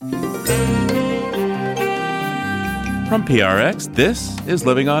From PRX, this is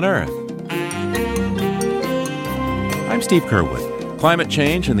Living on Earth. I'm Steve Curwood. Climate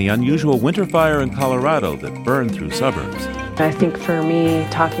change and the unusual winter fire in Colorado that burned through suburbs. I think for me,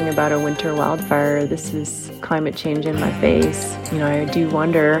 talking about a winter wildfire, this is climate change in my face. I do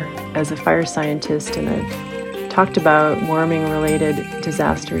wonder, as a fire scientist, and I've talked about warming-related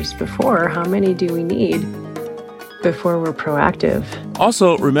disasters before, how many do we need before we're proactive?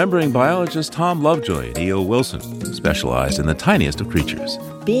 Also, remembering biologist Tom Lovejoy at E.O. Wilson, who specialized in the tiniest of creatures.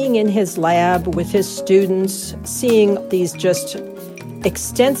 Being in his lab with his students, seeing these just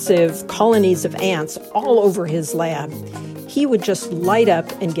extensive colonies of ants all over his lab, he would just light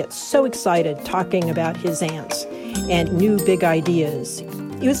up and get so excited talking about his ants and new big ideas.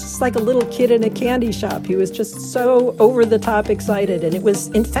 He was just like a little kid in a candy shop. He was just so over-the-top excited, and it was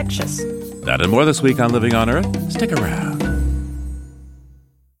infectious. That and more this week on Living on Earth. Stick around.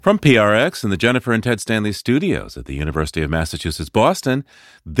 From PRX and the Jennifer and Ted Stanley studios at the University of Massachusetts, Boston,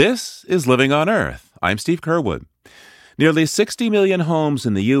 this is Living on Earth. I'm Steve Curwood. Nearly 60 million homes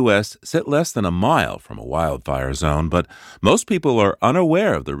in the U.S. sit less than a mile from a wildfire zone, but most people are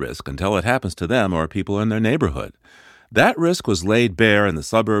unaware of the risk until it happens to them or people in their neighborhood. That risk was laid bare in the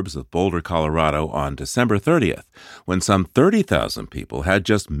suburbs of Boulder, Colorado on December 30th, when some 30,000 people had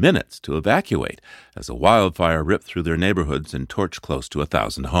just minutes to evacuate as a wildfire ripped through their neighborhoods and torched close to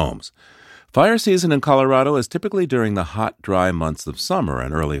 1,000 homes. Fire season in Colorado is typically during the hot, dry months of summer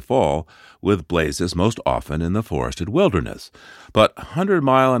and early fall, with blazes most often in the forested wilderness. But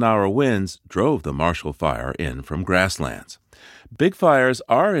 100-mile-an-hour winds drove the Marshall Fire in from grasslands. Big fires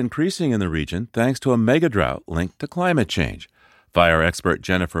are increasing in the region thanks to a megadrought linked to climate change. Fire expert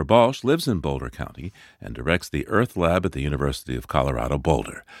Jennifer Balch lives in Boulder County and directs the Earth Lab at the University of Colorado,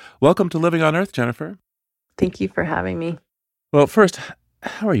 Boulder. Welcome to Living on Earth, Jennifer. Thank you for having me. Well, first,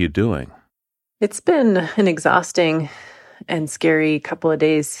 how are you doing? It's been an exhausting and scary couple of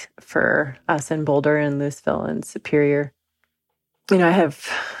days for us in Boulder and Louisville and Superior. I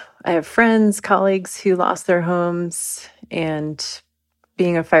have friends, colleagues who lost their homes, and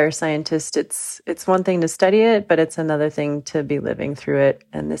being a fire scientist, it's one thing to study it, but it's another thing to be living through it.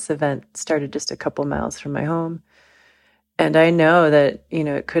 And this event started just a couple miles from my home. And I know that,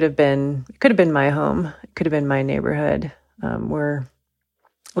 it could have been my home. It could have been my neighborhood. We're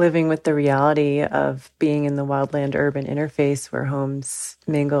living with the reality of being in the wildland-urban interface where homes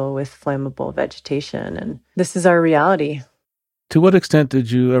mingle with flammable vegetation. And this is our reality. To what extent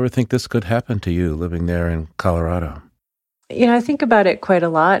did you ever think this could happen to you living there in Colorado? I think about it quite a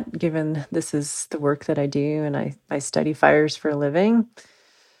lot, given this is the work that I do, and I study fires for a living.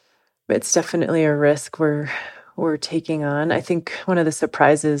 But it's definitely a risk we're taking on. I think one of the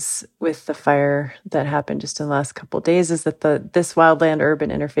surprises with the fire that happened just in the last couple of days is that this wildland-urban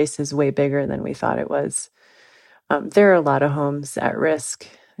interface is way bigger than we thought it was. There are a lot of homes at risk,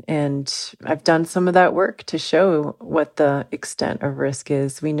 and I've done some of that work to show what the extent of risk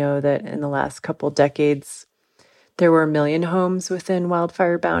is. We know that in the last couple decades, there were 1 million homes within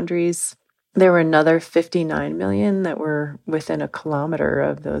wildfire boundaries. There were another 59 million that were within a kilometer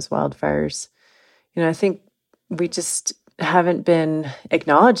of those wildfires. I think we just haven't been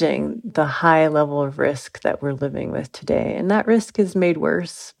acknowledging the high level of risk that we're living with today. And that risk is made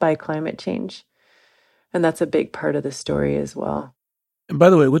worse by climate change. And that's a big part of the story as well. And by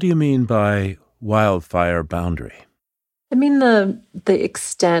the way, what do you mean by wildfire boundary? I mean the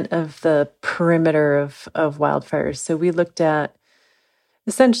extent of the perimeter of wildfires. So we looked at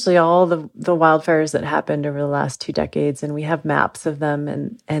essentially all the wildfires that happened over the last 2 decades, and we have maps of them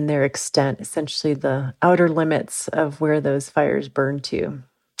and their extent, essentially the outer limits of where those fires burned to.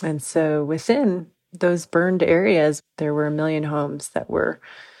 And so within those burned areas, there were 1 million homes that were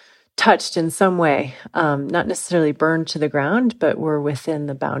touched in some way, not necessarily burned to the ground, but were within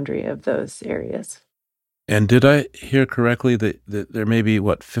the boundary of those areas. And did I hear correctly that there may be,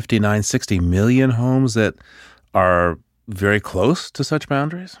 59, 60 million homes that are very close to such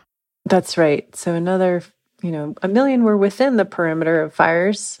boundaries? That's right. So another, 1 million were within the perimeter of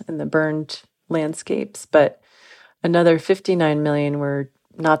fires and the burned landscapes, but another 59 million were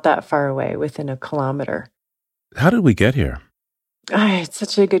not that far away, within a kilometer. How did we get here? It's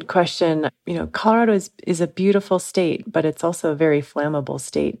such a good question. Colorado is a beautiful state, but it's also a very flammable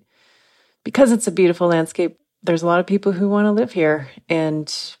state. Because it's a beautiful landscape, there's a lot of people who want to live here,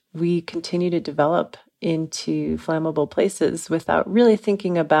 and we continue to develop into flammable places without really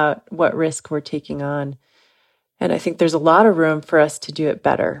thinking about what risk we're taking on. And I think there's a lot of room for us to do it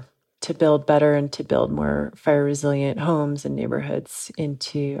better, to build better and to build more fire-resilient homes and neighborhoods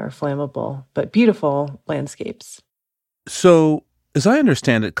into our flammable but beautiful landscapes. So, as I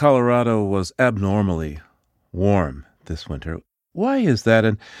understand it, Colorado was abnormally warm this winter. Why is that?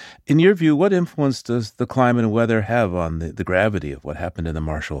 And in your view, what influence does the climate and weather have on the gravity of what happened in the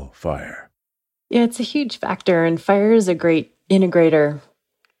Marshall Fire? Yeah, it's a huge factor, and fire is a great integrator.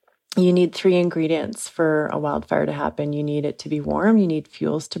 You need three ingredients for a wildfire to happen. You need it to be warm, you need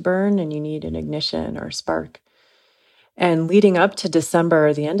fuels to burn, and you need an ignition or spark. And leading up to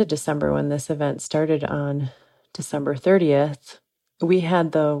December, the end of December, when this event started on December 30th, we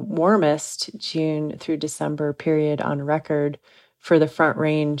had the warmest June through December period on record for the Front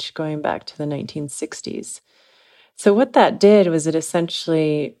Range going back to the 1960s. So what that did was it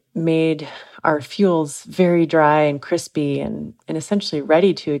essentially made our fuels very dry and crispy and essentially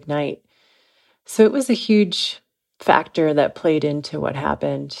ready to ignite. So it was a huge factor that played into what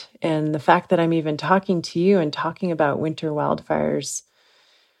happened. And the fact that I'm even talking to you and talking about winter wildfires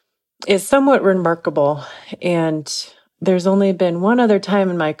is somewhat remarkable. And there's only been one other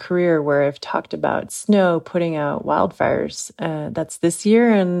time in my career where I've talked about snow putting out wildfires. That's this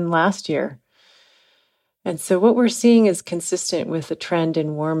year and last year. And so what we're seeing is consistent with the trend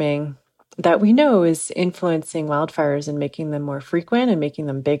in warming that we know is influencing wildfires and making them more frequent and making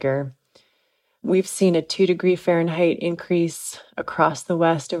them bigger. We've seen a 2 degree Fahrenheit increase across the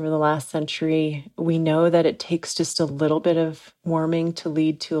West over the last century. We know that it takes just a little bit of warming to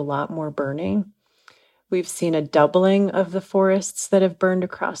lead to a lot more burning. We've seen a doubling of the forests that have burned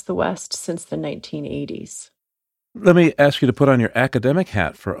across the West since the 1980s. Let me ask you to put on your academic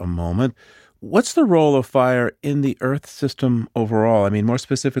hat for a moment. What's the role of fire in the Earth system overall? I mean, more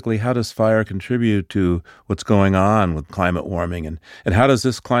specifically, how does fire contribute to what's going on with climate warming, and how does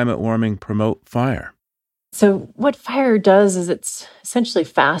this climate warming promote fire? So what fire does is it's essentially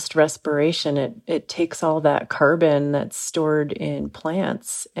fast respiration. It takes all that carbon that's stored in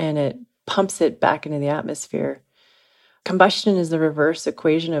plants and it pumps it back into the atmosphere. Combustion is the reverse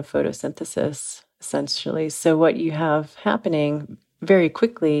equation of photosynthesis, essentially. So what you have happening very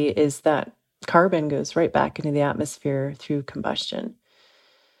quickly is that carbon goes right back into the atmosphere through combustion.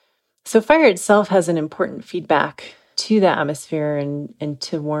 So fire itself has an important feedback to the atmosphere and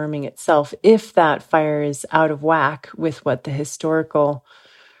to warming itself if that fire is out of whack with what the historical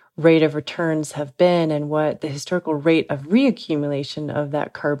rate of returns have been and what the historical rate of reaccumulation of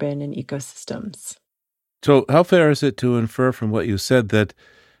that carbon in ecosystems. So how fair is it to infer from what you said that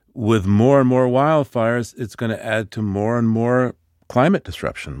with more and more wildfires, it's going to add to more and more climate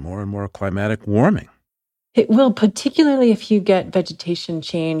disruption, more and more climatic warming? It will, particularly if you get vegetation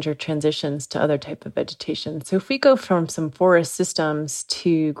change or transitions to other type of vegetation. So if we go from some forest systems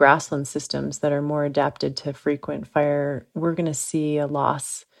to grassland systems that are more adapted to frequent fire, we're going to see a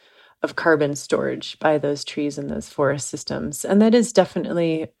loss of carbon storage by those trees and those forest systems. And that is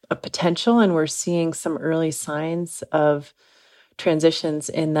definitely a potential, and we're seeing some early signs of transitions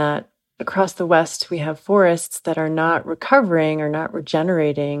in that across the West, we have forests that are not recovering or not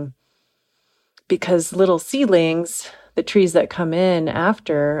regenerating because little seedlings, the trees that come in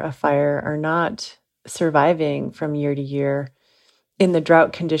after a fire, are not surviving from year to year in the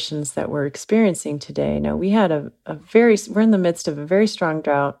drought conditions that we're experiencing today. Now, we had we're in the midst of a very strong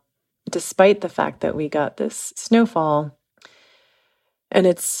drought, despite the fact that we got this snowfall. And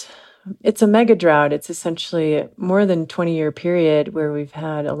it's a mega drought. It's essentially more than 20-year period where we've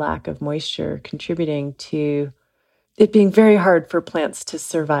had a lack of moisture contributing to it being very hard for plants to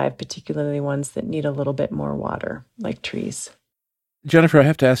survive, particularly ones that need a little bit more water, like trees. Jennifer, I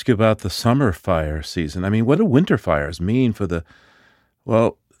have to ask you about the summer fire season. I mean, what do winter fires mean for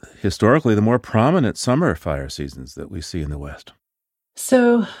historically, the more prominent summer fire seasons that we see in the West?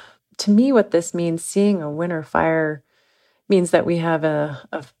 So, to me, what this means, seeing a winter fire, means that we have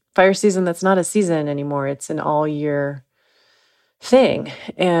a fire season that's not a season anymore. It's an all-year thing.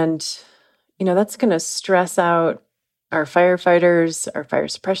 And, that's going to stress out our firefighters, our fire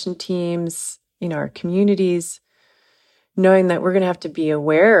suppression teams, our communities, knowing that we're going to have to be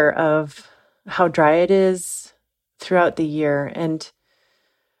aware of how dry it is throughout the year. And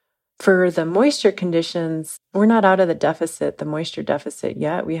for the moisture conditions, we're not out of the moisture deficit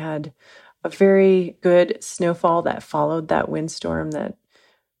yet. We had a very good snowfall that followed that windstorm that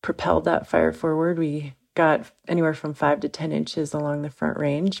propelled that fire forward. We got anywhere from 5 to 10 inches along the Front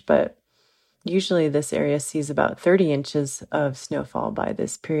Range, but usually this area sees about 30 inches of snowfall by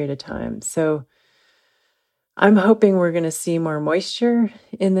this period of time. So I'm hoping we're going to see more moisture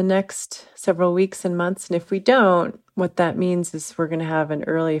in the next several weeks and months. And if we don't, what that means is we're going to have an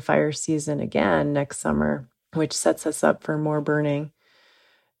early fire season again next summer, which sets us up for more burning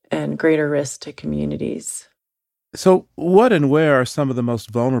and greater risk to communities. So what and where are some of the most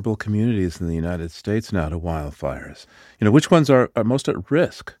vulnerable communities in the United States now to wildfires? Which ones are most at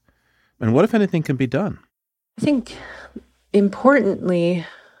risk? And what, if anything, can be done? I think importantly,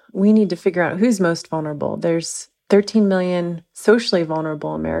 we need to figure out who's most vulnerable. There's 13 million socially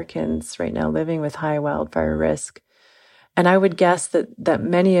vulnerable Americans right now living with high wildfire risk. And I would guess that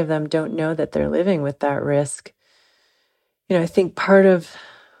many of them don't know that they're living with that risk. I think part of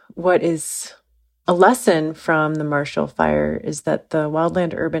what is a lesson from the Marshall Fire is that the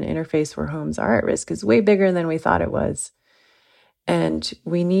wildland-urban interface where homes are at risk is way bigger than we thought it was. And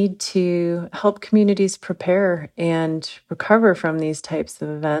we need to help communities prepare and recover from these types of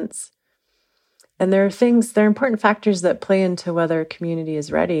events. And there are important factors that play into whether a community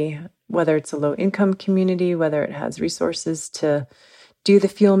is ready, whether it's a low-income community, whether it has resources to do the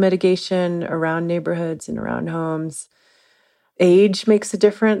fuel mitigation around neighborhoods and around homes. Age makes a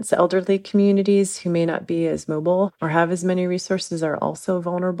difference. Elderly communities who may not be as mobile or have as many resources are also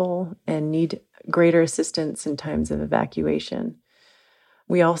vulnerable and need greater assistance in times of evacuation.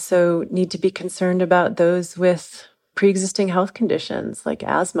 We also need to be concerned about those with pre-existing health conditions like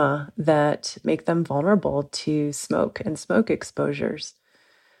asthma that make them vulnerable to smoke and smoke exposures.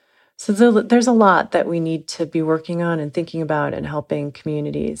 So there's a lot that we need to be working on and thinking about and helping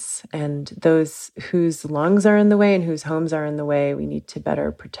communities. And those whose lungs are in the way and whose homes are in the way, we need to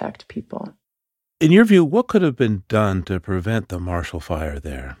better protect people. In your view, what could have been done to prevent the Marshall Fire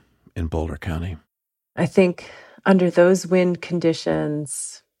there in Boulder County? I think under those wind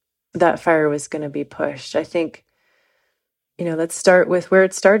conditions, that fire was going to be pushed. I think, let's start with where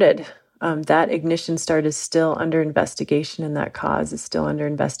it started. That ignition start is still under investigation and that cause is still under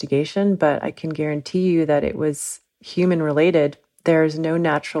investigation, but I can guarantee you that it was human-related. There is no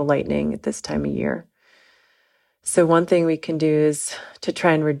natural lightning at this time of year. So one thing we can do is to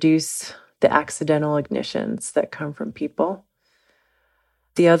try and reduce the accidental ignitions that come from people.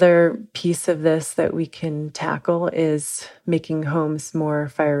 The other piece of this that we can tackle is making homes more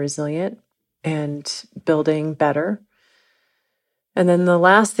fire resilient and building better. And then the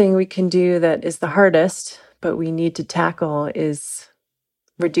last thing we can do that is the hardest, but we need to tackle is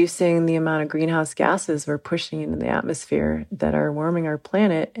reducing the amount of greenhouse gases we're pushing into the atmosphere that are warming our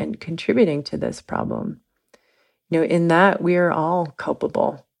planet and contributing to this problem. In that, we are all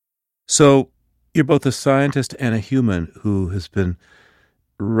culpable. So you're both a scientist and a human who has been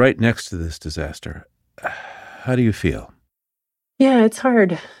right next to this disaster. How do you feel? Yeah, it's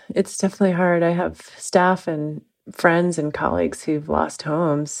hard. It's definitely hard. I have staff and friends and colleagues who've lost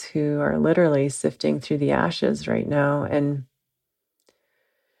homes who are literally sifting through the ashes right now. And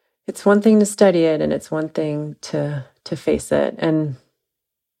it's one thing to study it and it's one thing to face it. And,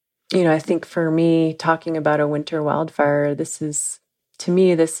 I think for me, talking about a winter wildfire, this is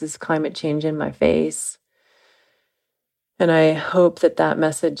climate change in my face. And I hope that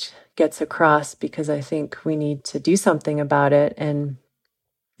message gets across because I think we need to do something about it. And,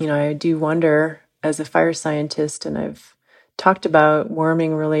 I do wonder, as a fire scientist, and I've talked about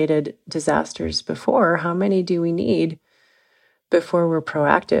warming-related disasters before, how many do we need before we're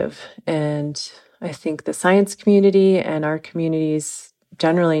proactive? And I think the science community and our communities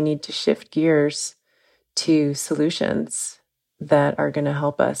generally need to shift gears to solutions that are going to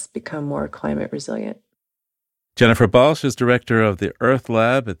help us become more climate resilient. Jennifer Balch is director of the Earth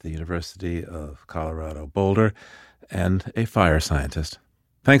Lab at the University of Colorado Boulder and a fire scientist.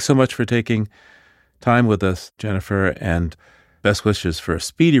 Thanks so much for taking time with us, Jennifer, and best wishes for a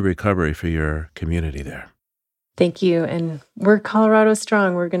speedy recovery for your community there. Thank you. And we're Colorado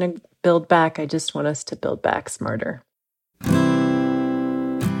strong. We're going to build back. I just want us to build back smarter.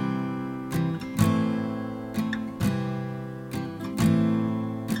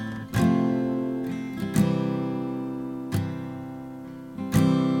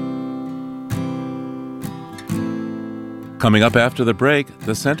 Coming up after the break,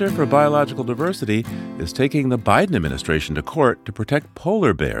 the Center for Biological Diversity is taking the Biden administration to court to protect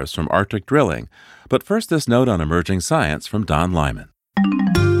polar bears from Arctic drilling. But first, this note on emerging science from Don Lyman.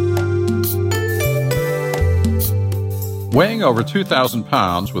 Weighing over 2,000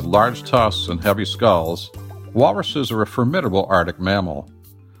 pounds with large tusks and heavy skulls, walruses are a formidable Arctic mammal.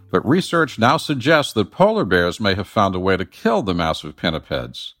 But research now suggests that polar bears may have found a way to kill the massive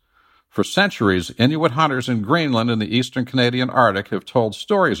pinnipeds. For centuries, Inuit hunters in Greenland and the eastern Canadian Arctic have told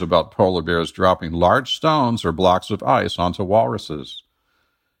stories about polar bears dropping large stones or blocks of ice onto walruses.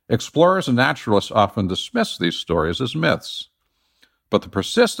 Explorers and naturalists often dismiss these stories as myths. But the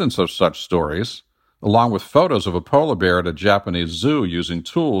persistence of such stories, along with photos of a polar bear at a Japanese zoo using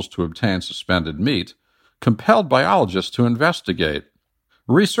tools to obtain suspended meat, compelled biologists to investigate.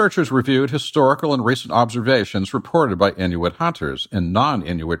 Researchers reviewed historical and recent observations reported by Inuit hunters and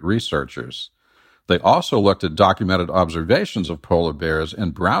non-Inuit researchers. They also looked at documented observations of polar bears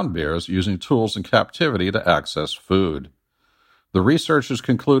and brown bears using tools in captivity to access food. The researchers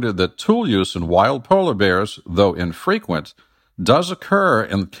concluded that tool use in wild polar bears, though infrequent, does occur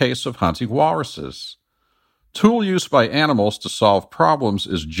in the case of hunting walruses. Tool use by animals to solve problems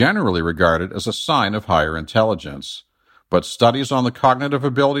is generally regarded as a sign of higher intelligence, but studies on the cognitive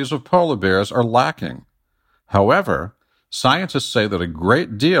abilities of polar bears are lacking. However, scientists say that a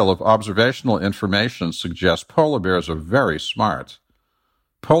great deal of observational information suggests polar bears are very smart.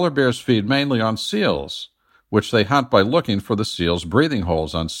 Polar bears feed mainly on seals, which they hunt by looking for the seals' breathing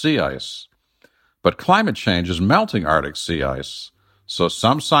holes on sea ice. But climate change is melting Arctic sea ice, so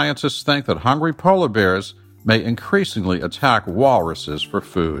some scientists think that hungry polar bears may increasingly attack walruses for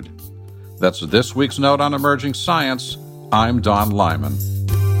food. That's this week's Note on Emerging Science. I'm Don Lyman.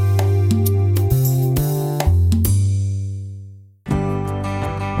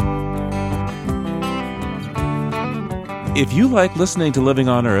 If you like listening to Living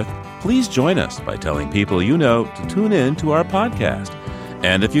on Earth, please join us by telling people you know to tune in to our podcast.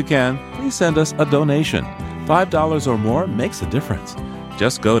 And if you can, please send us a donation. $5 or more makes a difference.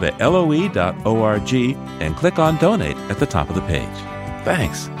 Just go to loe.org and click on Donate at the top of the page.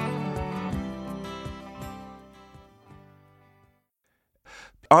 Thanks.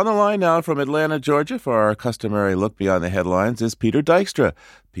 On the line now from Atlanta, Georgia, for our customary look beyond the headlines is Peter Dykstra.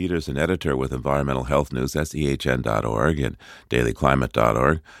 Peter's an editor with Environmental Health News, SEHN.org, and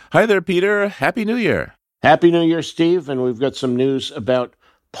dailyclimate.org. Hi there, Peter. Happy New Year. Happy New Year, Steve. And we've got some news about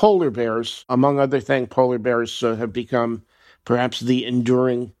polar bears. Among other things, polar bears have become perhaps the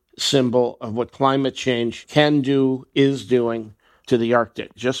enduring symbol of what climate change can do, is doing to the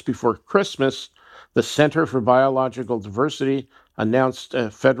Arctic. Just before Christmas, the Center for Biological Diversity announced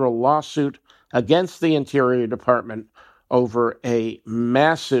a federal lawsuit against the Interior Department over a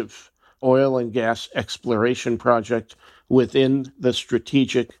massive oil and gas exploration project within the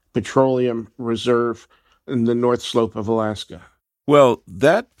Strategic Petroleum Reserve in the North Slope of Alaska. Well,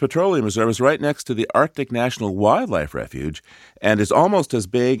 that petroleum reserve is right next to the Arctic National Wildlife Refuge and is almost as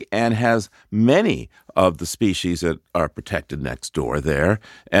big and has many of the species that are protected next door there.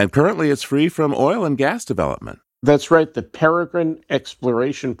 And currently it's free from oil and gas development. That's right. The Peregrine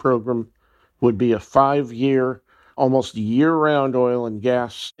Exploration Program would be a 5-year, almost year-round oil and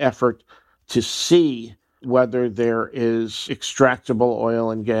gas effort to see whether there is extractable oil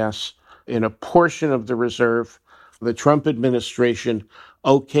and gas in a portion of the reserve. The Trump administration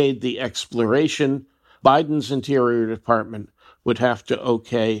okayed the exploration. Biden's Interior Department would have to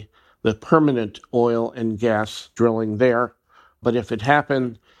okay the permanent oil and gas drilling there. But if it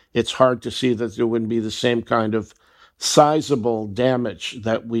happened, it's hard to see that there wouldn't be the same kind of sizable damage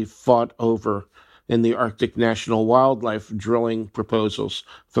that we've fought over in the Arctic National Wildlife drilling proposals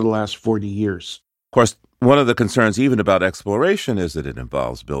for the last 40 years. Of course, one of the concerns even about exploration is that it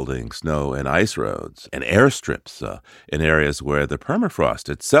involves building snow and ice roads and airstrips in areas where the permafrost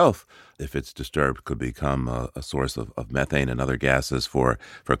itself, if it's disturbed, could become a source of methane and other gases for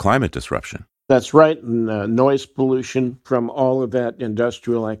climate disruption. That's right. And noise pollution from all of that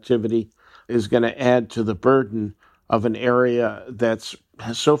industrial activity is going to add to the burden of an area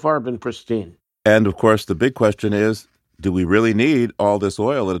has so far been pristine. And, of course, the big question is, do we really need all this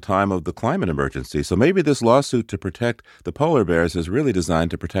oil at a time of the climate emergency? So maybe this lawsuit to protect the polar bears is really designed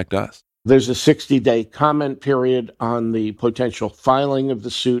to protect us. There's a 60-day comment period on the potential filing of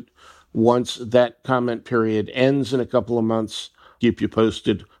the suit. Once that comment period ends in a couple of months, keep you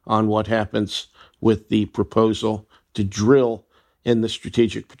posted on what happens with the proposal to drill in the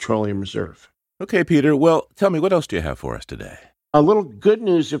Strategic Petroleum Reserve. Okay, Peter. Well, tell me, what else do you have for us today? A little good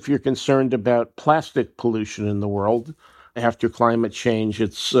news if you're concerned about plastic pollution in the world. After climate change,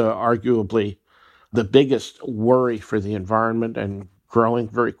 it's arguably the biggest worry for the environment and growing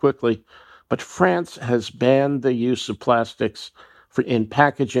very quickly. But France has banned the use of plastics in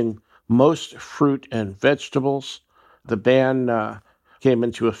packaging most fruit and vegetables. The ban came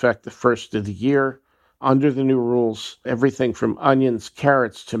into effect the first of the year. Under the new rules, everything from onions,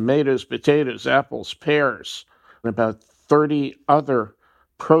 carrots, tomatoes, potatoes, apples, pears, and about 30 other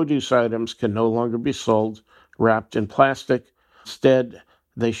produce items can no longer be sold wrapped in plastic. Instead,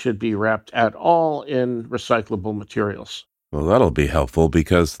 they should be wrapped at all in recyclable materials. Well, that'll be helpful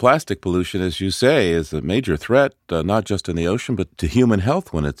because plastic pollution, as you say, is a major threat, not just in the ocean, but to human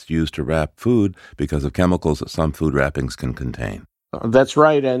health when it's used to wrap food because of chemicals that some food wrappings can contain. That's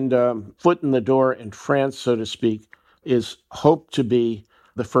right. And foot in the door in France, so to speak, is hoped to be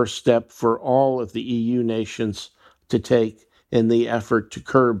the first step for all of the EU nations to take in the effort to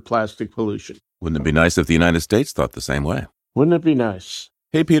curb plastic pollution. Wouldn't it be nice if the United States thought the same way? Wouldn't it be nice?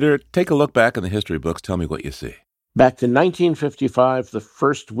 Hey, Peter, take a look back in the history books. Tell me what you see. Back to 1955, the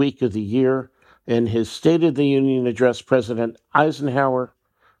first week of the year, in his State of the Union address, President Eisenhower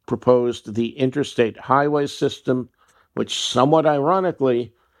proposed the interstate highway system, which somewhat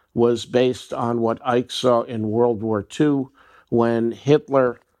ironically was based on what Ike saw in World War II when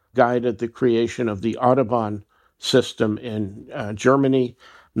Hitler guided the creation of the Autobahn system in Germany,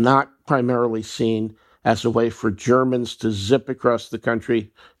 not primarily seen as a way for Germans to zip across the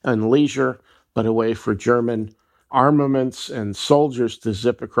country on leisure, but a way for German armaments and soldiers to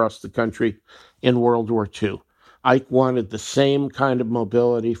zip across the country in World War II. Ike wanted the same kind of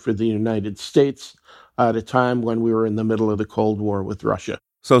mobility for the United States at a time when we were in the middle of the Cold War with Russia.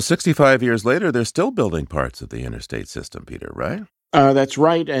 So 65 years later, they're still building parts of the interstate system, Peter, right? That's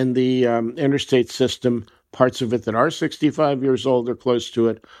right. And the interstate system, parts of it that are 65 years old or close to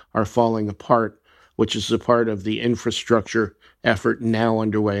it, are falling apart, which is a part of the infrastructure effort now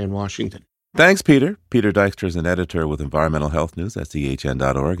underway in Washington. Thanks, Peter. Peter Dykstra is an editor with Environmental Health News at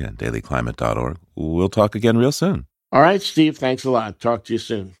ehn.org and dailyclimate.org. We'll talk again real soon. All right, Steve. Thanks a lot. Talk to you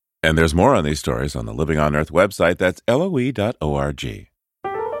soon. And there's more on these stories on the Living on Earth website. That's LOE.org.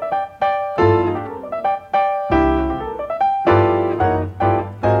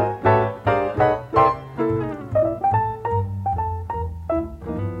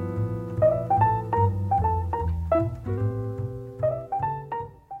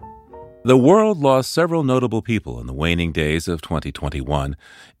 The world lost several notable people in the waning days of 2021,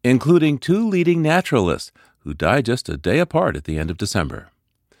 including two leading naturalists who died just a day apart at the end of December.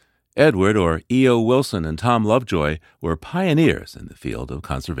 Edward, or E.O. Wilson, and Tom Lovejoy were pioneers in the field of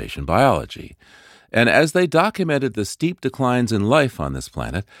conservation biology. And as they documented the steep declines in life on this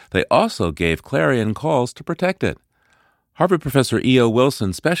planet, they also gave clarion calls to protect it. Harvard professor E.O.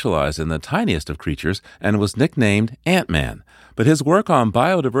 Wilson specialized in the tiniest of creatures and was nicknamed Ant-Man, but his work on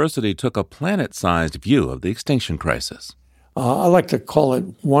biodiversity took a planet-sized view of the extinction crisis. I like to call it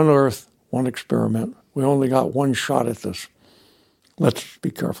one Earth, one experiment. We only got one shot at this. Let's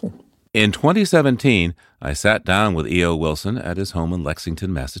be careful. In 2017, I sat down with E.O. Wilson at his home in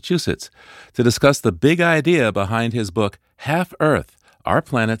Lexington, Massachusetts, to discuss the big idea behind his book, Half Earth, Our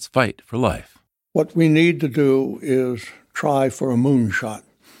Planet's Fight for Life. What we need to do is try for a moonshot.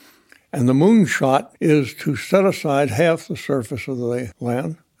 And the moonshot is to set aside half the surface of the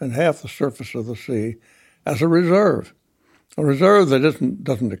land and half the surface of the sea as a reserve that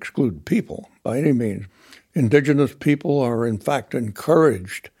doesn't exclude people by any means. Indigenous people are, in fact,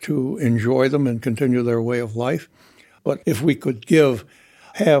 encouraged to enjoy them and continue their way of life. But if we could give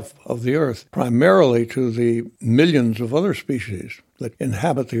half of the Earth primarily to the millions of other species that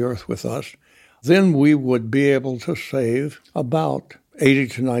inhabit the Earth with us, then we would be able to save about 80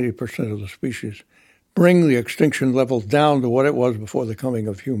 to 90% of the species, bring the extinction level down to what it was before the coming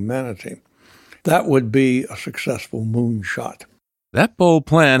of humanity. That would be a successful moonshot. That bold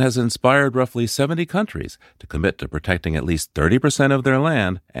plan has inspired roughly 70 countries to commit to protecting at least 30% of their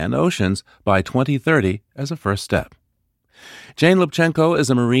land and oceans by 2030 as a first step. Jane Lubchenco is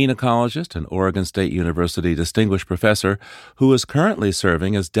a marine ecologist and Oregon State University distinguished professor who is currently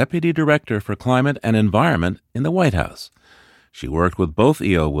serving as Deputy Director for Climate and Environment in the White House. She worked with both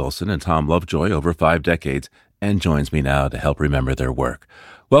E.O. Wilson and Tom Lovejoy over 5 decades and joins me now to help remember their work.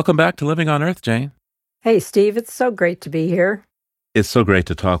 Welcome back to Living on Earth, Jane. Hey, Steve, it's so great to be here. It's so great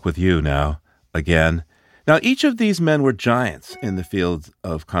to talk with you now, again. Now, each of these men were giants in the field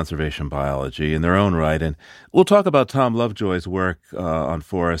of conservation biology in their own right, and we'll talk about Tom Lovejoy's work on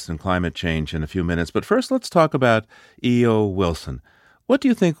forests and climate change in a few minutes. But first, let's talk about E.O. Wilson. What do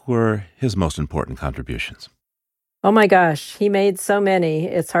you think were his most important contributions? Oh my gosh, he made so many,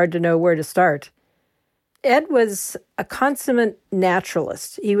 it's hard to know where to start. Ed was a consummate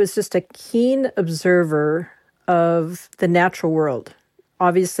naturalist. He was just a keen observer of the natural world.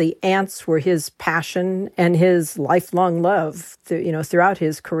 Obviously, ants were his passion and his lifelong love, throughout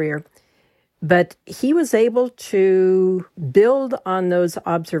his career. But he was able to build on those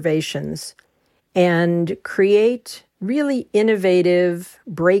observations and create really innovative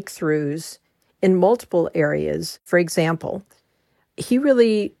breakthroughs in multiple areas. For example, he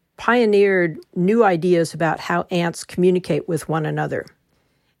really pioneered new ideas about how ants communicate with one another.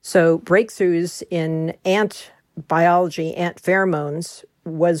 So breakthroughs in ant biology, ant pheromones,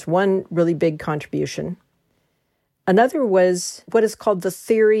 was one really big contribution. Another was what is called the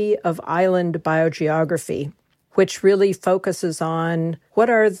theory of island biogeography, which really focuses on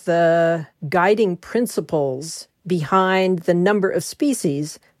what are the guiding principles behind the number of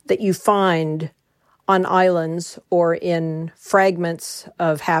species that you find on islands or in fragments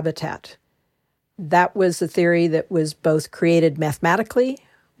of habitat. That was a theory that was both created mathematically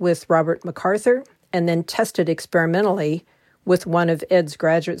with Robert MacArthur and then tested experimentally with one of Ed's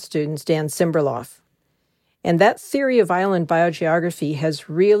graduate students, Dan Simberloff. And that theory of island biogeography has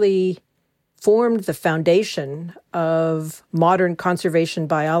really formed the foundation of modern conservation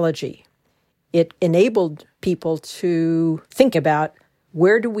biology. It enabled people to think about,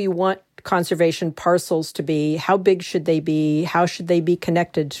 where do we want conservation parcels to be? How big should they be? How should they be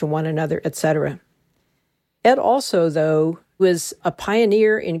connected to one another, etc.? Ed also, though, was a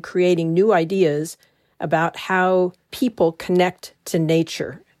pioneer in creating new ideas about how people connect to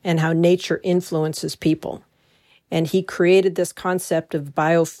nature and how nature influences people. And he created this concept of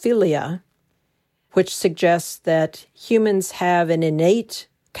biophilia, which suggests that humans have an innate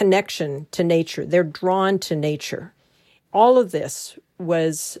connection to nature. They're drawn to nature. All of this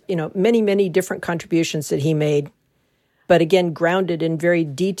was, many, many different contributions that he made, but again, grounded in very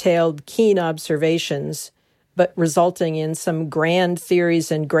detailed, keen observations, but resulting in some grand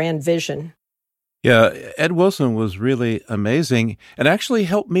theories and grand vision. Yeah, Ed Wilson was really amazing and actually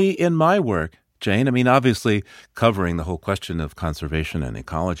helped me in my work, Jane. I mean, obviously covering the whole question of conservation and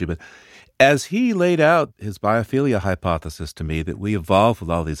ecology, but as he laid out his biophilia hypothesis to me, that we evolve with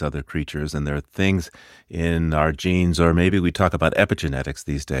all these other creatures and there are things in our genes, or maybe we talk about epigenetics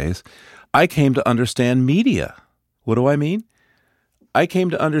these days, I came to understand media. What do I mean? I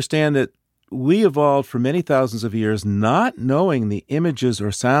came to understand that we evolved for many thousands of years not knowing the images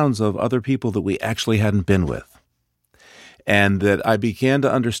or sounds of other people that we actually hadn't been with. And that I began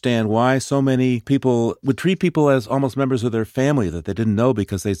to understand why so many people would treat people as almost members of their family that they didn't know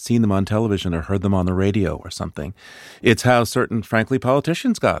because they'd seen them on television or heard them on the radio or something. It's how certain, frankly,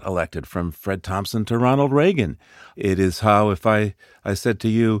 politicians got elected, from Fred Thompson to Ronald Reagan. It is how, if I said to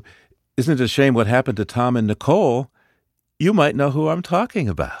you, isn't it a shame what happened to Tom and Nicole, you might know who I'm talking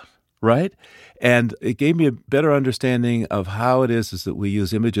about. Right? And it gave me a better understanding of how it is that we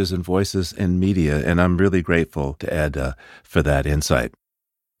use images and voices in media. And I'm really grateful to Ed for that insight.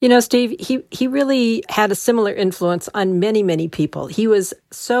 Steve, he really had a similar influence on many, many people. He was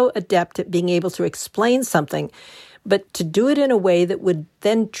so adept at being able to explain something, but to do it in a way that would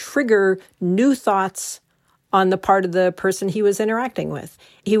then trigger new thoughts on the part of the person he was interacting with.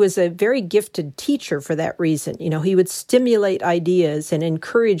 He was a very gifted teacher for that reason. He would stimulate ideas and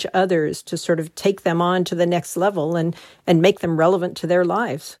encourage others to sort of take them on to the next level and make them relevant to their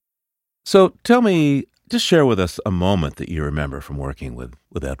lives. So tell me, just share with us a moment that you remember from working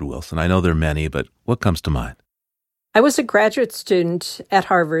with Ed Wilson. I know there are many, but what comes to mind? I was a graduate student at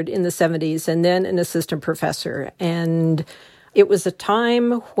Harvard in the 70s and then an assistant professor. And it was a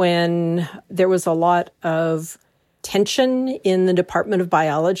time when there was a lot of tension in the Department of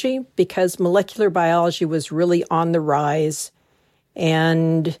Biology because molecular biology was really on the rise.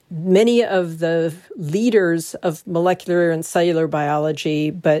 And many of the leaders of molecular and cellular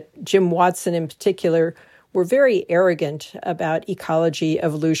biology, but Jim Watson in particular, were very arrogant about ecology,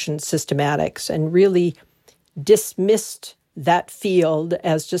 evolution, systematics, and really dismissed that field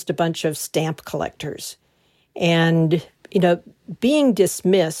as just a bunch of stamp collectors. And being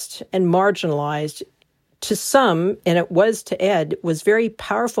dismissed and marginalized to some, and it was to Ed, was very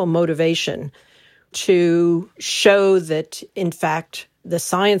powerful motivation to show that, in fact, the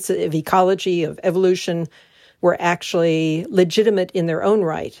science of ecology, of evolution, were actually legitimate in their own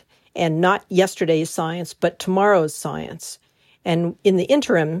right, and not yesterday's science, but tomorrow's science. And in the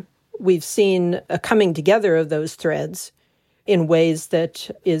interim, we've seen a coming together of those threads in ways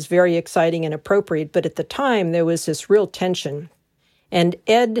that is very exciting and appropriate. But at the time, there was this real tension. And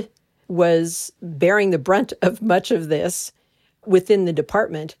Ed was bearing the brunt of much of this within the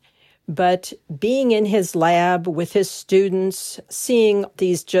department. But being in his lab with his students, seeing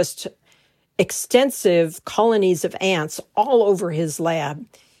these just extensive colonies of ants all over his lab,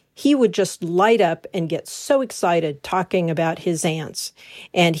 he would just light up and get so excited talking about his ants.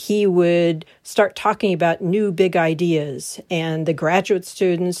 And he would start talking about new big ideas. And the graduate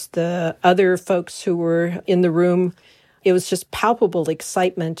students, the other folks who were in the room, it was just palpable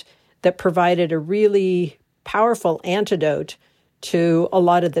excitement that provided a really powerful antidote to a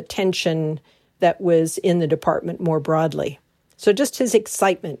lot of the tension that was in the department more broadly. So just his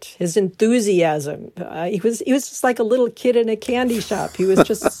excitement, his enthusiasm, he was just like a little kid in a candy shop. He was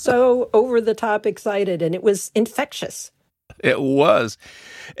just so over-the-top excited, and it was infectious. It was.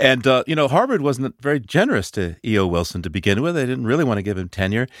 And, Harvard wasn't very generous to E.O. Wilson to begin with. They didn't really want to give him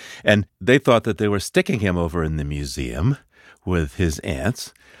tenure, and they thought that they were sticking him over in the museum with his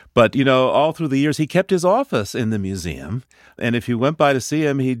ants. But, all through the years, he kept his office in the museum. And if you went by to see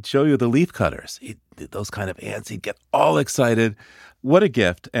him, he'd show you the leaf cutters. Those kind of ants. He'd get all excited What a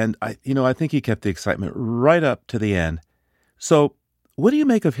gift. And I think he kept the excitement right up to the end. So what do you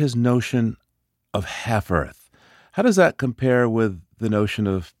make of his notion of half Earth? How does that compare with the notion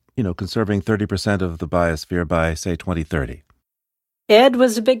of, conserving 30% of the biosphere by, say, 2030? Ed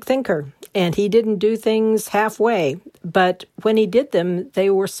was a big thinker, and he didn't do things halfway. But when he did them, they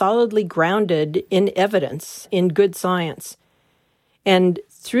were solidly grounded in evidence, in good science. And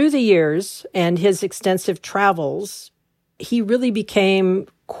through the years and his extensive travels, he really became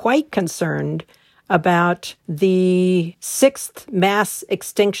quite concerned about the sixth mass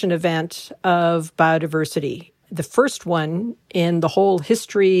extinction event of biodiversity, the first one in the whole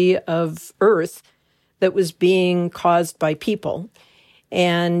history of Earth that was being caused by people.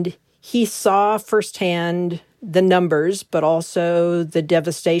 And he saw firsthand the numbers, but also the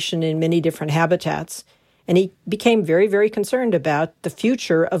devastation in many different habitats. And he became very, very concerned about the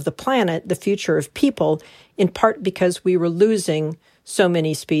future of the planet, the future of people, in part because we were losing so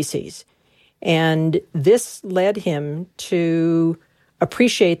many species. And this led him to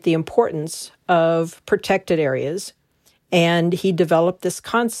appreciate the importance of protected areas. And he developed this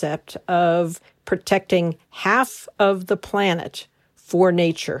concept of protecting half of the planet for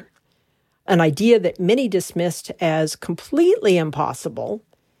nature, an idea that many dismissed as completely impossible,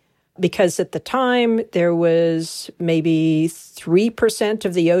 because at the time there was maybe 3%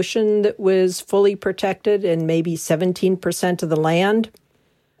 of the ocean that was fully protected and maybe 17% of the land.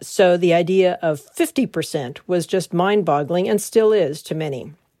 So the idea of 50% was just mind-boggling and still is to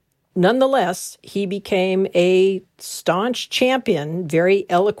many. Nonetheless, he became a staunch champion, very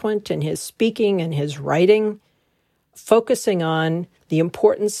eloquent in his speaking and his writing, focusing on the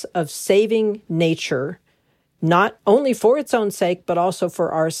importance of saving nature, not only for its own sake, but also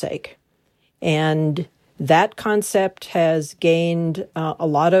for our sake. And that concept has gained a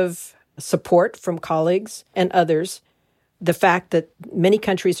lot of support from colleagues and others. The fact that many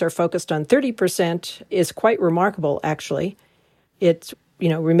countries are focused on 30% is quite remarkable, actually. It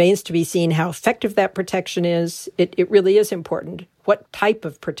remains to be seen how effective that protection is. It really is important. What type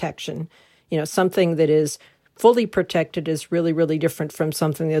of protection? Something that is fully protected is really, really different from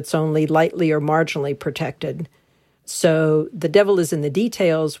something that's only lightly or marginally protected. So the devil is in the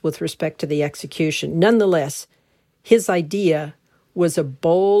details with respect to the execution. Nonetheless, his idea was a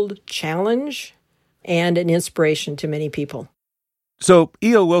bold challenge and an inspiration to many people. So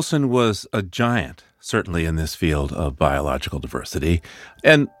E.O. Wilson was a giant, certainly in this field of biological diversity.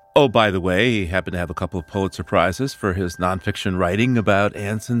 And, oh, by the way, he happened to have a couple of Pulitzer Prizes for his nonfiction writing about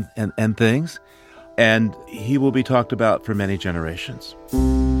ants and things. And he will be talked about for many generations.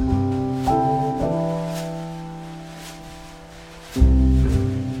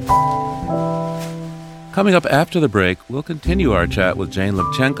 Coming up after the break, we'll continue our chat with Jane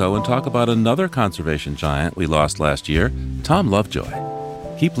Lubchenco and talk about another conservation giant we lost last year, Tom Lovejoy.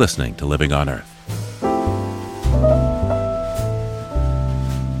 Keep listening to Living on Earth.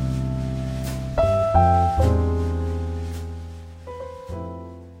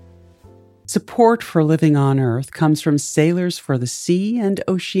 Support for Living on Earth comes from Sailors for the Sea and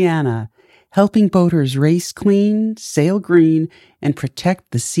Oceana, helping boaters race clean, sail green, and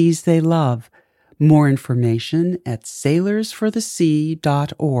protect the seas they love. More information at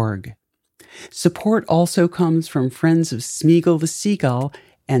sailorsforthesea.org. Support also comes from Friends of Smeagol the Seagull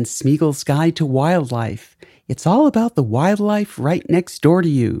and Smeagol's Guide to Wildlife. It's all about the wildlife right next door to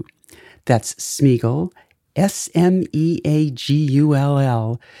you. That's Smeagol, Smeagull,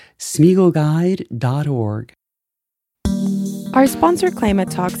 smeagolguide.org. Our sponsor, Climate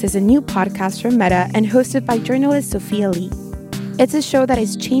Talks, is a new podcast from Meta and hosted by journalist Sophia Lee. It's a show that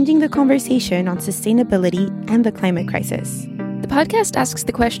is changing the conversation on sustainability and the climate crisis. The podcast asks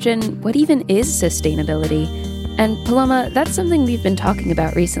the question, what even is sustainability? And Paloma, that's something we've been talking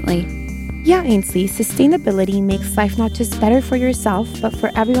about recently. Yeah, Ainsley, sustainability makes life not just better for yourself, but for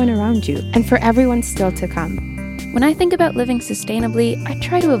everyone around you, and for everyone still to come. When I think about living sustainably, I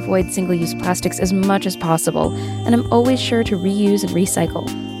try to avoid single-use plastics as much as possible, and I'm always sure to reuse and recycle.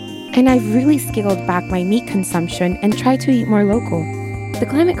 And I've really scaled back my meat consumption and tried to eat more local. The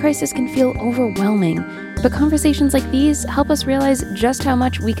climate crisis can feel overwhelming, but conversations like these help us realize just how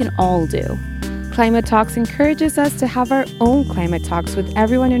much we can all do. Climate Talks encourages us to have our own climate talks with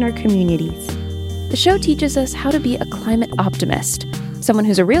everyone in our communities. The show teaches us how to be a climate optimist, someone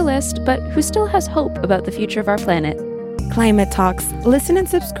who's a realist, but who still has hope about the future of our planet. Climate Talks. Listen and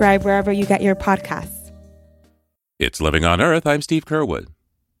subscribe wherever you get your podcasts. It's Living on Earth. I'm Steve Curwood.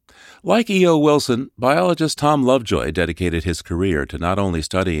 Like E.O. Wilson, biologist Tom Lovejoy dedicated his career to not only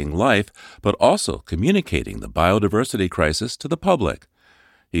studying life, but also communicating the biodiversity crisis to the public.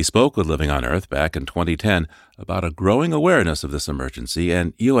 He spoke with Living on Earth back in 2010 about a growing awareness of this emergency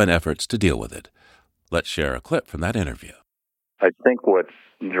and UN efforts to deal with it. Let's share a clip from that interview. I think what's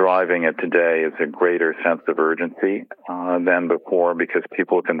driving it today is a greater sense of urgency than before, because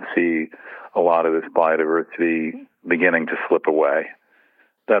people can see a lot of this biodiversity beginning to slip away.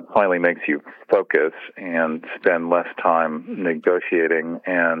 That finally makes you focus and spend less time negotiating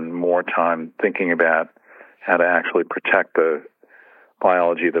and more time thinking about how to actually protect the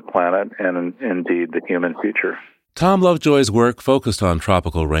biology of the planet and indeed the human future. Tom Lovejoy's work focused on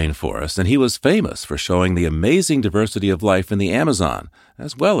tropical rainforests, and he was famous for showing the amazing diversity of life in the Amazon,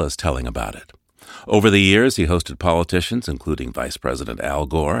 as well as telling about it. Over the years, he hosted politicians, including Vice President Al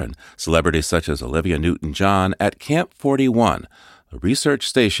Gore and celebrities such as Olivia Newton-John, at Camp 41, a research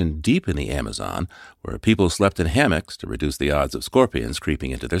station deep in the Amazon where people slept in hammocks to reduce the odds of scorpions creeping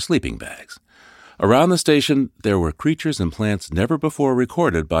into their sleeping bags. Around the station, there were creatures and plants never before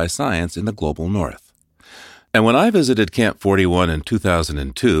recorded by science in the global north. And when I visited Camp 41 in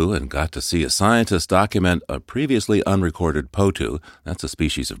 2002 and got to see a scientist document a previously unrecorded potu, that's a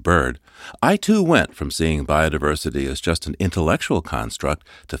species of bird, I too went from seeing biodiversity as just an intellectual construct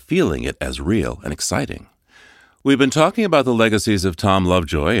to feeling it as real and exciting. We've been talking about the legacies of Tom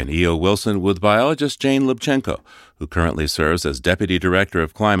Lovejoy and E.O. Wilson with biologist Jane Lubchenco, who currently serves as Deputy Director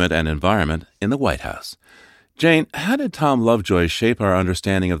of Climate and Environment in the White House. Jane, how did Tom Lovejoy shape our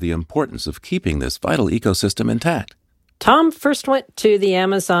understanding of the importance of keeping this vital ecosystem intact? Tom first went to the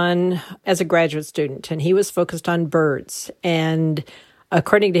Amazon as a graduate student, and he was focused on birds. And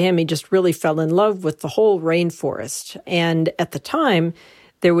according to him, he just really fell in love with the whole rainforest. And at the time,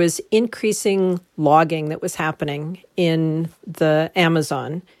 there was increasing logging that was happening in the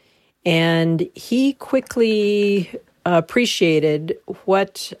Amazon. And he quickly appreciated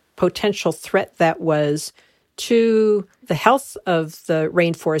what potential threat that was to the health of the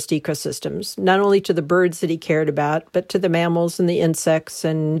rainforest ecosystems, not only to the birds that he cared about, but to the mammals and the insects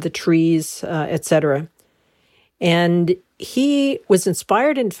and the trees, etc. And he was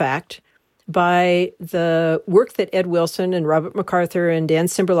inspired, in fact, by the work that Ed Wilson and Robert MacArthur and Dan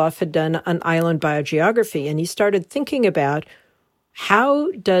Simberloff had done on island biogeography. And he started thinking about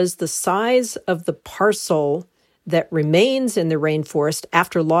how does the size of the parcel that remains in the rainforest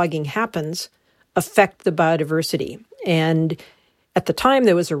after logging happens affect the biodiversity. And at the time,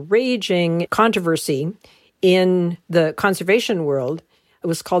 there was a raging controversy in the conservation world. It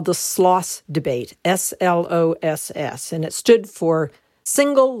was called the SLOSS debate, SLOSS, and it stood for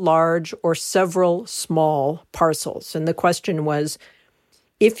single, large, or several small parcels. And the question was,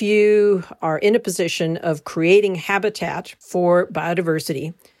 if you are in a position of creating habitat for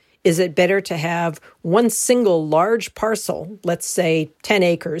biodiversity, is it better to have one single large parcel, let's say 10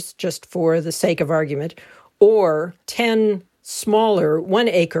 acres, just for the sake of argument, or 10 smaller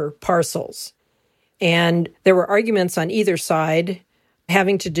 1-acre parcels? And there were arguments on either side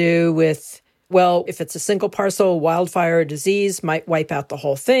having to do with, well, if it's a single parcel, wildfire or disease might wipe out the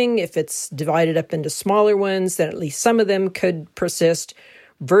whole thing. If it's divided up into smaller ones, then at least some of them could persist,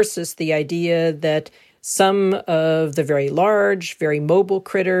 versus the idea that some of the very large, very mobile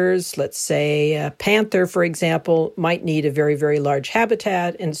critters, let's say a panther, for example, might need a very, very large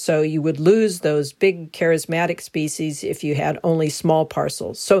habitat. And so you would lose those big charismatic species if you had only small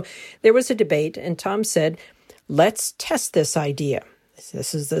parcels. So there was a debate, and Tom said, let's test this idea.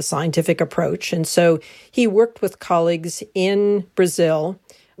 This is the scientific approach. And so he worked with colleagues in Brazil,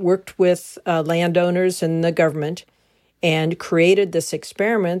 worked with landowners and the government, and created this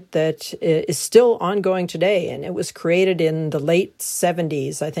experiment that is still ongoing today. And it was created in the late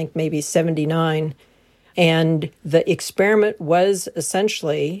 70s, I think maybe 79. And the experiment was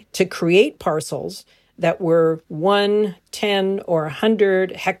essentially to create parcels that were 1, 10, or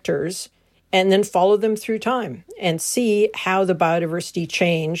 100 hectares, and then follow them through time and see how the biodiversity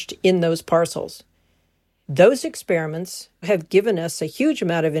changed in those parcels. Those experiments have given us a huge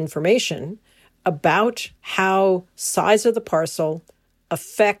amount of information about how size of the parcel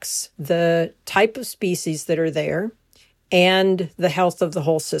affects the type of species that are there and the health of the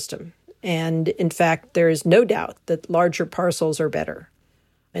whole system. And in fact, there is no doubt that larger parcels are better.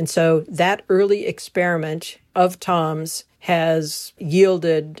 And so that early experiment of Tom's has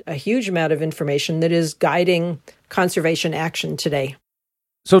yielded a huge amount of information that is guiding conservation action today.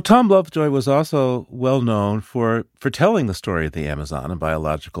 So Tom Lovejoy was also well known for telling the story of the Amazon and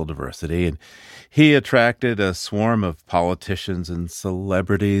biological diversity, and he attracted a swarm of politicians and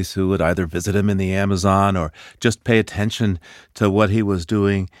celebrities who would either visit him in the Amazon or just pay attention to what he was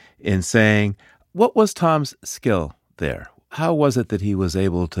doing in saying. What was Tom's skill there? How was it that he was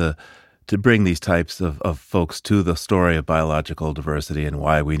able to to bring these types of folks to the story of biological diversity and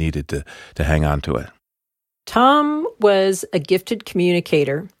why we needed to hang on to it? Tom was a gifted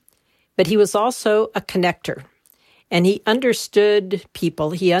communicator, but he was also a connector. And he understood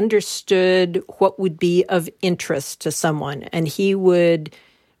people. He understood what would be of interest to someone. And he would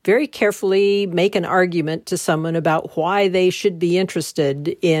very carefully make an argument to someone about why they should be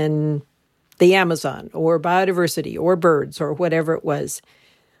interested in the Amazon or biodiversity or birds or whatever it was.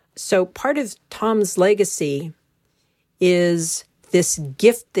 So part of Tom's legacy is this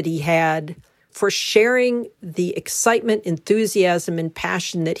gift that he had for sharing the excitement, enthusiasm, and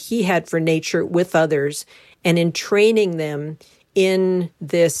passion that he had for nature with others, and in training them in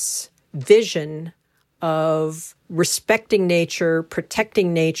this vision of respecting nature,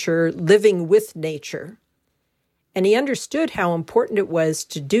 protecting nature, living with nature. And he understood how important it was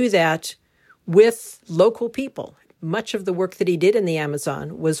to do that with local people. Much of the work that he did in the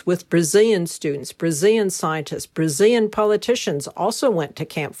Amazon was with Brazilian students, Brazilian scientists, Brazilian politicians also went to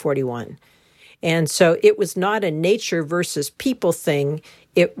Camp 41. And so it was not a nature versus people thing.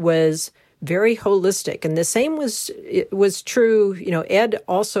 It was very holistic. And the same was true. Ed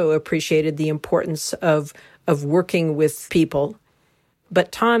also appreciated the importance of working with people.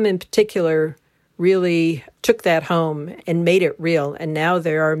 But Tom in particular really took that home and made it real. And now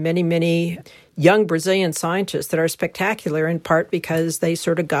there are many, many young Brazilian scientists that are spectacular, in part because they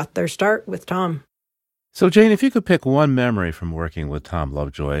sort of got their start with Tom. So, Jane, if you could pick one memory from working with Tom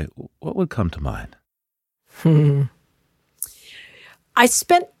Lovejoy, what would come to mind? I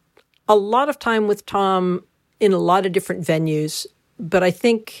spent a lot of time with Tom in a lot of different venues, but I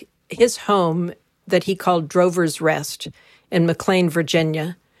think his home that he called Drover's Rest in McLean,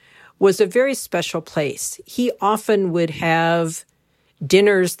 Virginia, was a very special place. He often would have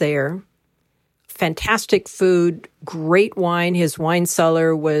dinners there, fantastic food, great wine. His wine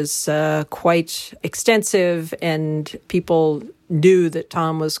cellar was quite extensive, and people knew that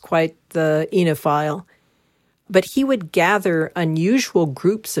Tom was quite the enophile. But he would gather unusual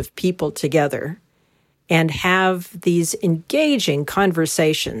groups of people together and have these engaging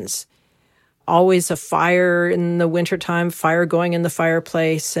conversations. Always a fire in the wintertime, fire going in the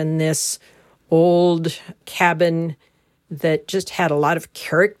fireplace, and this old cabin that just had a lot of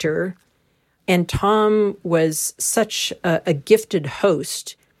character. And Tom was such a gifted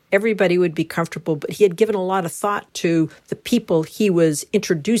host. Everybody would be comfortable, but he had given a lot of thought to the people he was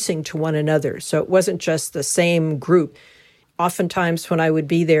introducing to one another. So it wasn't just the same group. Oftentimes when I would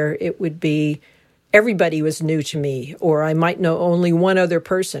be there, it would be everybody was new to me, or I might know only one other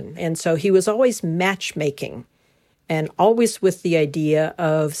person. And so he was always matchmaking, and always with the idea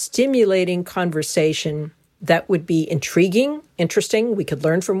of stimulating conversation that would be intriguing, interesting, we could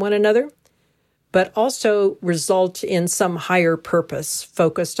learn from one another, but also result in some higher purpose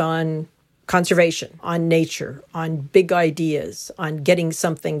focused on conservation, on nature, on big ideas, on getting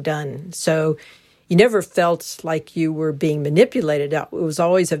something done. So you never felt like you were being manipulated. It was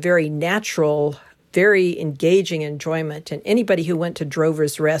always a very natural, very engaging enjoyment. And anybody who went to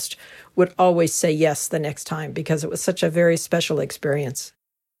Drover's Rest would always say yes the next time because it was such a very special experience.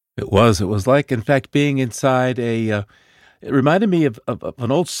 It was. It was like, in fact, being inside it reminded me of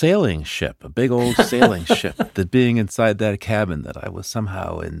an old sailing ship, a big old sailing ship, that being inside that cabin, that I was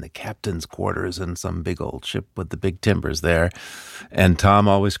somehow in the captain's quarters in some big old ship with the big timbers there. And Tom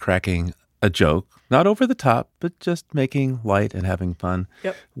always cracking a joke, not over the top, but just making light and having fun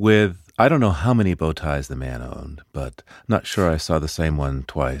with, I don't know how many bow ties the man owned, but I'm not sure I saw the same one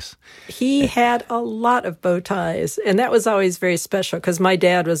twice. He had a lot of bow ties, and that was always very special because my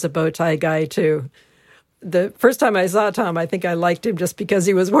dad was a bow tie guy too. The first time I saw Tom, I think I liked him just because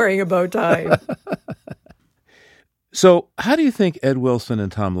he was wearing a bow tie. So how do you think Ed Wilson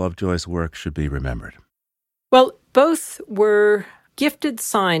and Tom Lovejoy's work should be remembered? Well, both were gifted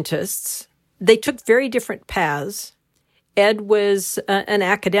scientists. They took very different paths. Ed was an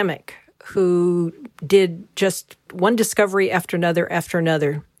academic who did just one discovery after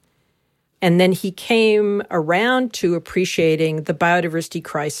another. And then he came around to appreciating the biodiversity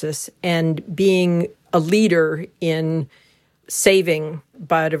crisis and being a leader in saving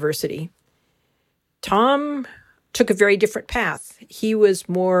biodiversity. Tom took a very different path. He was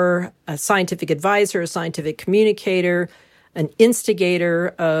more a scientific advisor, a scientific communicator, an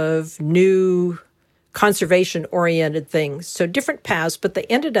instigator of new conservation-oriented things. So different paths, but they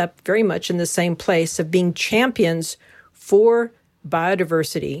ended up very much in the same place of being champions for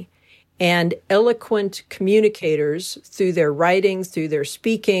biodiversity and eloquent communicators through their writing, through their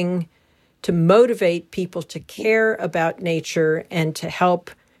speaking, to motivate people to care about nature and to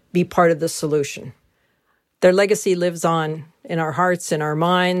help be part of the solution. Their legacy lives on in our hearts, in our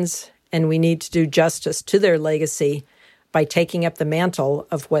minds, and we need to do justice to their legacy by taking up the mantle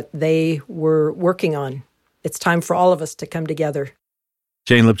of what they were working on. It's time for all of us to come together.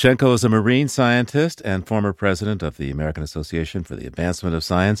 Jane Lubchenco is a marine scientist and former president of the American Association for the Advancement of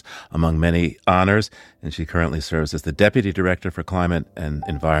Science, among many honors, and she currently serves as the Deputy Director for Climate and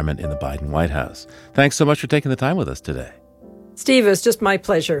Environment in the Biden White House. Thanks so much for taking the time with us today. Steve, it's just my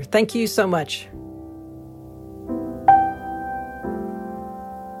pleasure. Thank you so much.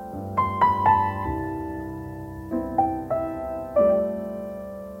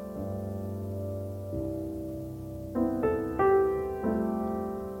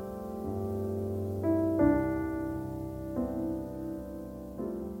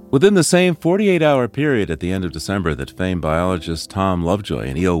 Within the same 48-hour period at the end of December that famed biologists Tom Lovejoy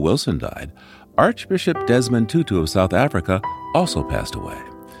and E.O. Wilson died, Archbishop Desmond Tutu of South Africa also passed away.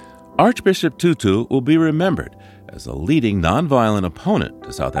 Archbishop Tutu will be remembered as a leading nonviolent opponent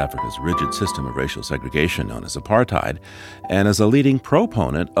to South Africa's rigid system of racial segregation known as apartheid, and as a leading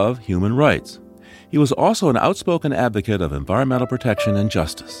proponent of human rights. He was also an outspoken advocate of environmental protection and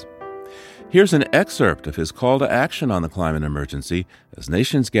justice. Here's an excerpt of his call to action on the climate emergency as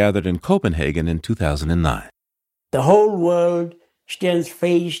nations gathered in Copenhagen in 2009. The whole world stands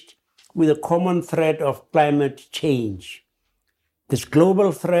faced with a common threat of climate change. This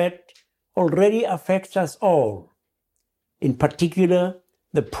global threat already affects us all, in particular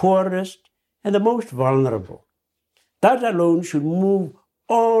the poorest and the most vulnerable. That alone should move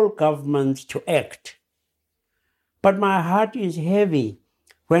all governments to act. But my heart is heavy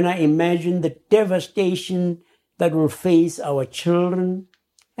when I imagine the devastation that will face our children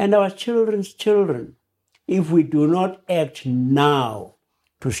and our children's children if we do not act now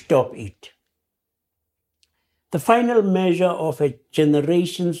to stop it. The final measure of a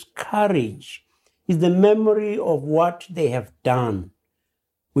generation's courage is the memory of what they have done.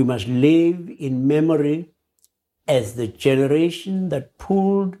 We must live in memory as the generation that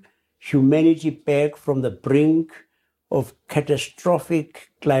pulled humanity back from the brink of catastrophic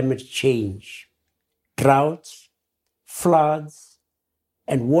climate change. Droughts, floods,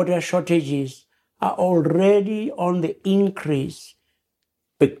 and water shortages are already on the increase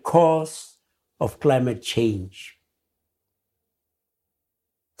because of climate change.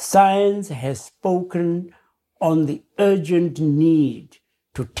 Science has spoken on the urgent need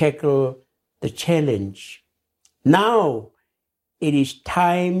to tackle the challenge. Now it is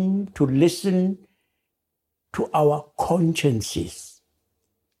time to listen to our consciences.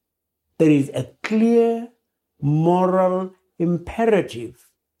 There is a clear moral imperative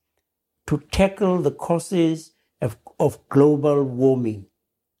to tackle the causes of global warming.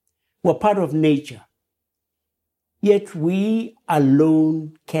 We're part of nature, yet we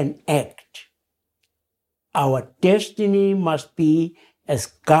alone can act. Our destiny must be as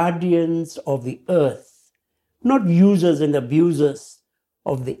guardians of the earth, not users and abusers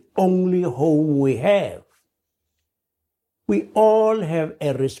of the only home we have. We all have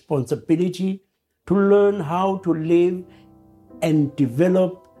a responsibility to learn how to live and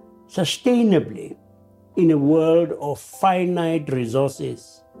develop sustainably in a world of finite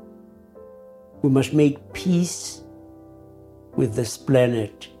resources. We must make peace with this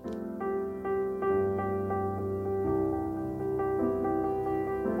planet.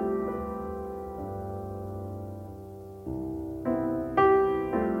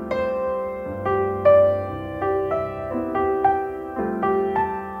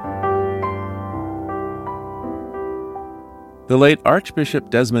 The late Archbishop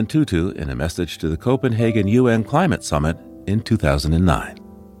Desmond Tutu in a message to the Copenhagen UN Climate Summit in 2009.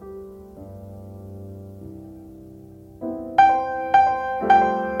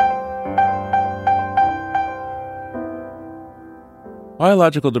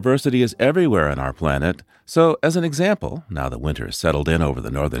 Biological diversity is everywhere on our planet, so as an example, now that winter has settled in over the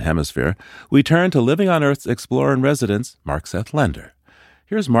Northern Hemisphere, we turn to Living on Earth's explorer-in-residence, Mark Seth Lender.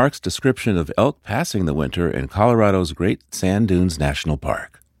 Here's Mark's description of elk passing the winter in Colorado's Great Sand Dunes National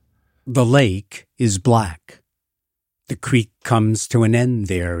Park. The lake is black. The creek comes to an end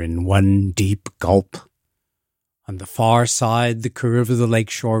there in one deep gulp. On the far side, the curve of the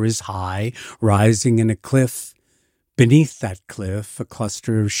lakeshore is high, rising in a cliff. Beneath that cliff, a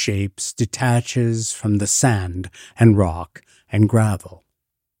cluster of shapes detaches from the sand and rock and gravel.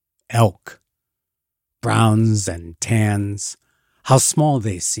 Elk. Browns and tans. How small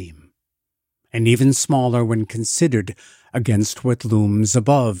they seem, and even smaller when considered against what looms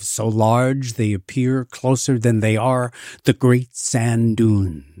above, so large they appear closer than they are, the great sand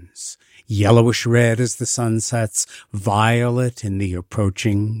dunes, yellowish red as the sun sets, violet in the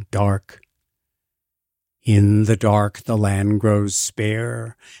approaching dark. In the dark the land grows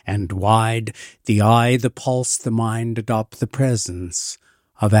spare and wide, the eye, the pulse, the mind adopt the presence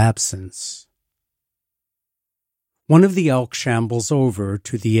of absence. One of the elk shambles over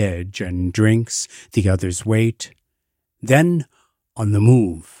to the edge and drinks, the others wait. Then on the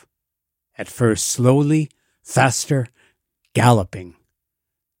move, at first slowly, faster, galloping.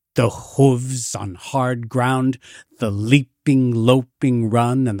 The hooves on hard ground, the leaping, loping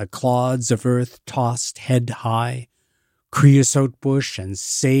run, and the clods of earth tossed head high. Creosote bush and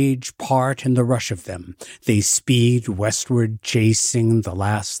sage part in the rush of them. They speed westward, chasing the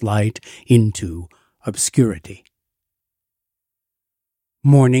last light into obscurity.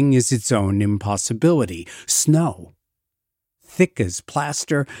 Morning is its own impossibility. Snow. Thick as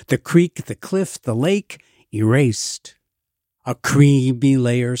plaster, the creek, the cliff, the lake, erased. A creamy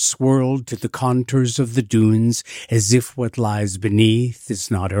layer swirled to the contours of the dunes, as if what lies beneath is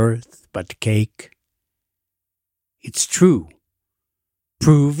not earth, but cake. It's true,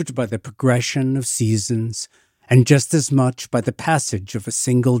 proved by the progression of seasons, and just as much by the passage of a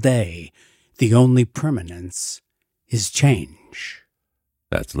single day. The only permanence is change.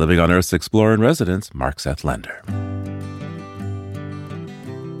 That's Living on Earth's Explorer in Residence, Mark Seth Lender.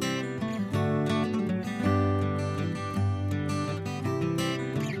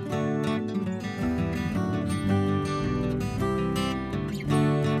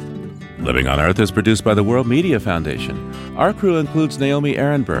 Living on Earth is produced by the World Media Foundation. Our crew includes Naomi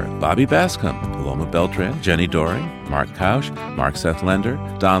Ehrenberg, Bobby Bascom, Paloma Beltran, Jenny Doring, Mark Kausch, Mark Seth Lender,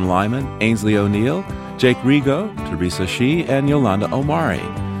 Don Lyman, Ainsley O'Neill, Jake Rigo, Teresa Shee, and Yolanda Omari.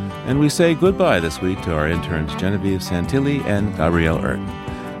 And we say goodbye this week to our interns Genevieve Santilli and Gabrielle Erton.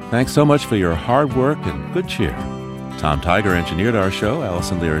 Thanks so much for your hard work and good cheer. Tom Tiger engineered our show.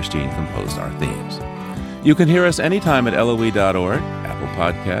 Allison Lierstein composed our themes. You can hear us anytime at LOE.org, Apple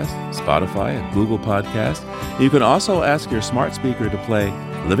Podcasts, Spotify, and Google Podcasts. You can also ask your smart speaker to play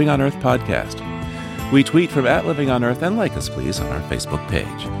Living on Earth Podcast. We tweet from @LivingOnEarth and like us, please, on our Facebook page.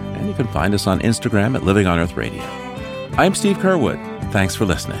 And you can find us on Instagram at Living on Earth Radio. I'm Steve Kerwood. Thanks for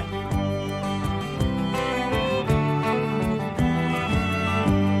listening.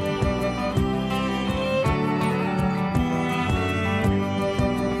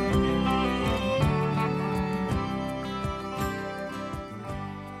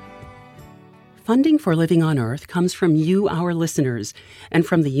 Funding for Living on Earth comes from you, our listeners, and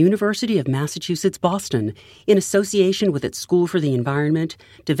from the University of Massachusetts Boston, in association with its School for the Environment,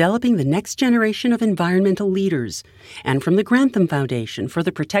 developing the next generation of environmental leaders, and from the Grantham Foundation for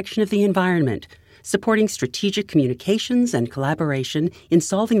the Protection of the Environment, supporting strategic communications and collaboration in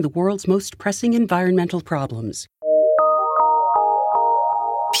solving the world's most pressing environmental problems.